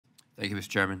Thank you, Mr.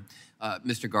 Chairman.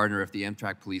 Mr. Gardner, if the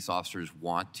Amtrak police officers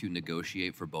want to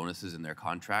negotiate for bonuses in their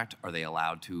contract, are they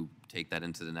allowed to take that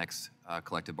into the next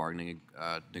collective bargaining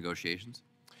negotiations?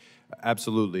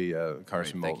 Absolutely,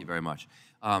 Congressman Moulton. Thank you very much.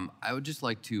 I would just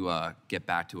like to get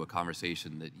back to a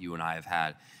conversation that you and I have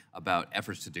had about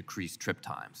efforts to decrease trip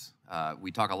times.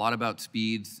 We talk a lot about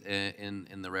speeds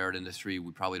in the railroad industry.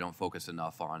 We probably don't focus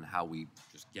enough on how we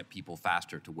just get people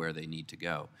faster to where they need to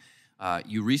go.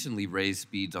 You recently raised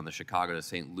speeds on the Chicago to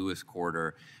St. Louis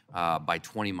corridor by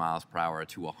 20 miles per hour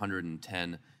to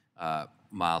 110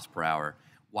 miles per hour.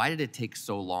 Why did it take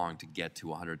so long to get to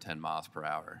 110 miles per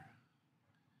hour?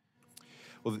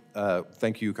 Well,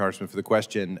 thank you, Congressman, for the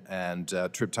question. And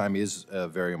trip time is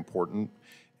very important.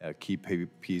 A key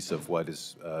piece of what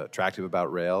is attractive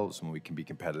about rail is when we can be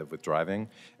competitive with driving.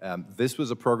 This was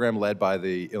a program led by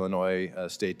the Illinois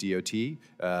State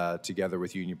DOT together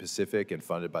with Union Pacific and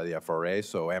funded by the FRA.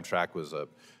 So Amtrak was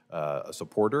a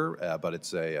supporter, but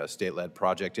it's a state-led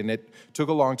project. And it took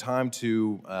a long time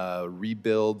to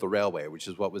rebuild the railway, which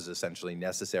is what was essentially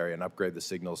necessary, and upgrade the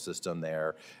signal system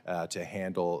there to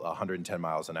handle 110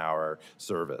 miles an hour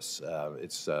service.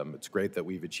 It's great that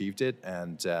we've achieved it,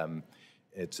 and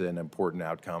it's an important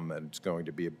outcome, and it's going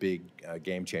to be a big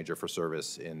game changer for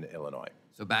service in Illinois.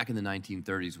 So back in the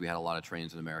 1930s, we had a lot of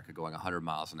trains in America going 100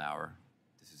 miles an hour.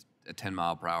 This is a 10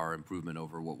 mile per hour improvement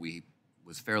over what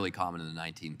was fairly common in the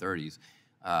 1930s.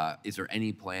 Is there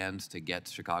any plans to get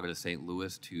Chicago to St.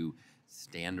 Louis to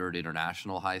standard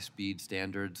international high-speed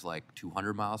standards like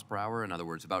 200 miles per hour? In other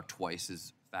words, about twice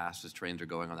as fast as trains are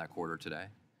going on that corridor today?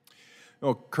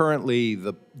 Well, currently,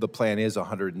 the plan is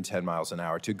 110 miles an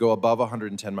hour. To go above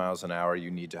 110 miles an hour,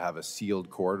 you need to have a sealed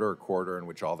corridor, a corridor in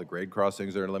which all the grade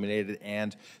crossings are eliminated,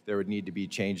 and there would need to be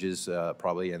changes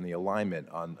probably in the alignment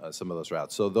on some of those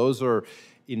routes. So those are,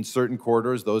 in certain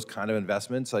corridors, those kind of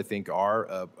investments, I think, are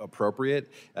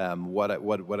appropriate.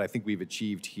 What I think we've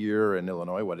achieved here in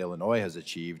Illinois, what Illinois has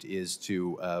achieved, is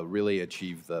to really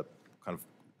achieve the kind of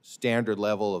standard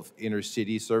level of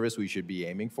intercity service we should be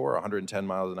aiming for, 110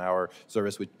 miles an hour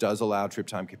service, which does allow trip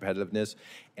time competitiveness.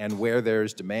 And where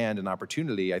there's demand and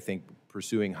opportunity, I think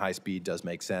pursuing high speed does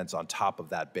make sense on top of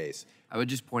that base. I would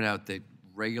just point out that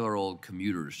regular old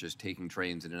commuters just taking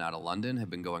trains in and out of London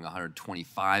have been going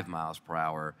 125 miles per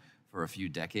hour for a few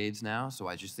decades now, so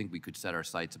I just think we could set our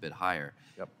sights a bit higher.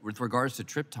 Yep. With regards to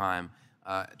trip time,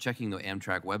 checking the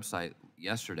Amtrak website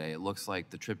yesterday, it looks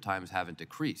like the trip times haven't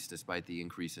decreased despite the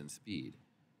increase in speed.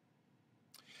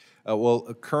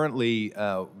 Well, currently,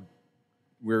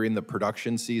 we're in the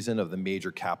production season of the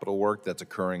major capital work that's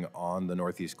occurring on the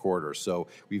Northeast Corridor. So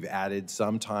we've added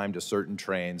some time to certain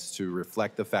trains to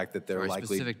reflect the fact that they're likely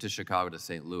specific to Chicago to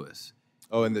St. Louis.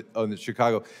 Oh, in the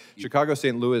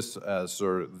Chicago-St. Louis,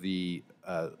 sort of the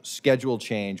schedule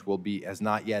change has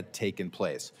not yet taken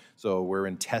place. So we're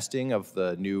in testing of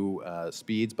the new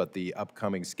speeds, but the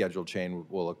upcoming schedule change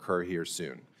will occur here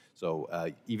soon. So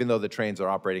even though the trains are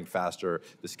operating faster,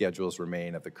 the schedules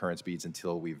remain at the current speeds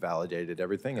until we've validated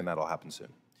everything, and that'll happen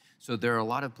soon. So there are a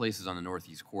lot of places on the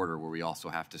Northeast Corridor where we also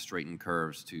have to straighten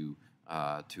curves to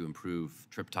improve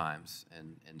trip times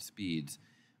and speeds.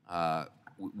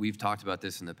 We've talked about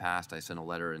this in the past. I sent a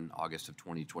letter in August of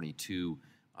 2022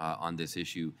 on this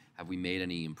issue. Have we made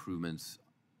any improvements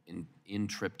in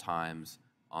trip times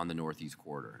on the Northeast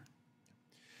Corridor?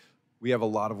 We have a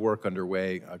lot of work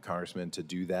underway, Congressman, to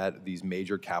do that. These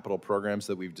major capital programs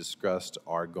that we've discussed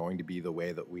are going to be the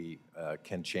way that we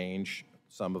can change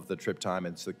some of the trip time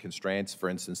and the constraints. For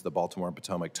instance, the Baltimore and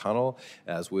Potomac Tunnel.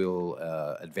 As we'll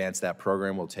advance that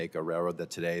program, we'll take a railroad that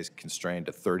today is constrained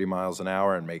to 30 miles an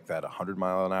hour and make that a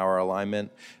 100-mile-an-hour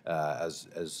alignment. As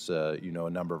you know, a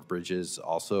number of bridges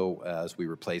also, as we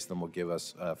replace them, will give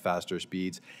us faster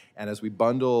speeds. And as we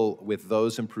bundle with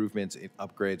those improvements,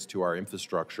 upgrades to our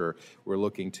infrastructure, we're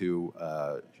looking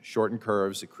to shorten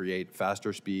curves to create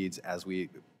faster speeds as we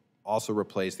also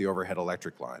replace the overhead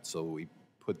electric lines. So we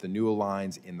put the new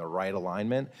lines in the right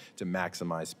alignment to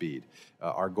maximize speed.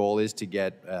 Our goal is to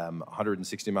get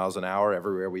 160 miles an hour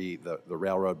everywhere the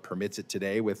railroad permits it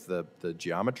today with the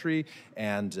geometry,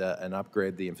 and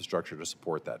upgrade the infrastructure to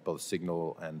support that, both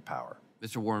signal and power.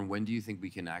 Mr. Warren, when do you think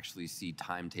we can actually see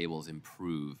timetables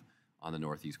improve on the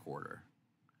Northeast Corridor?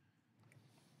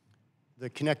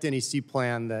 The Connect NEC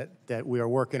plan that we are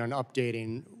working on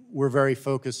updating, we're very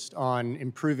focused on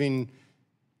improving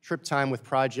trip time with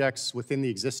projects within the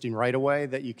existing right-of-way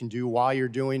that you can do while you're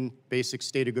doing basic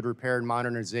state of good repair and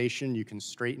modernization. You can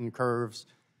straighten curves,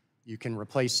 you can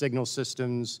replace signal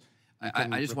systems.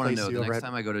 I just want to know, the next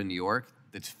time I go to New York,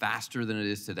 it's faster than it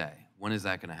is today. When is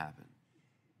that going to happen?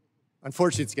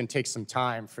 unfortunately, it's going to take some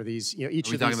time for these, each Are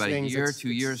we of talking these about a things. year, it's 2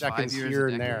 years, 5 seconds years, here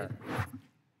a and there. decade?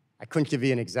 I couldn't give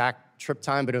you an exact trip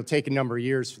time, but it'll take a number of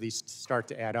years for these to start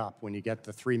to add up. When you get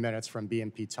the 3 minutes from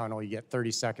BMP Tunnel, you get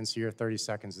 30 seconds here, 30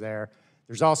 seconds there.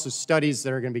 There's also studies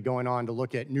that are going to be going on to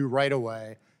look at new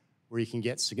right-of-way where you can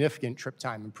get significant trip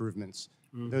time improvements.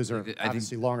 Those are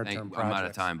obviously longer-term projects. I'm out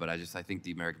of time, but I think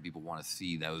the American people want to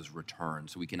see those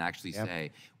returns so we can actually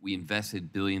say we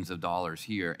invested billions of dollars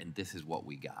here and this is what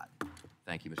we got.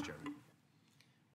 Thank you, Mr. Chairman.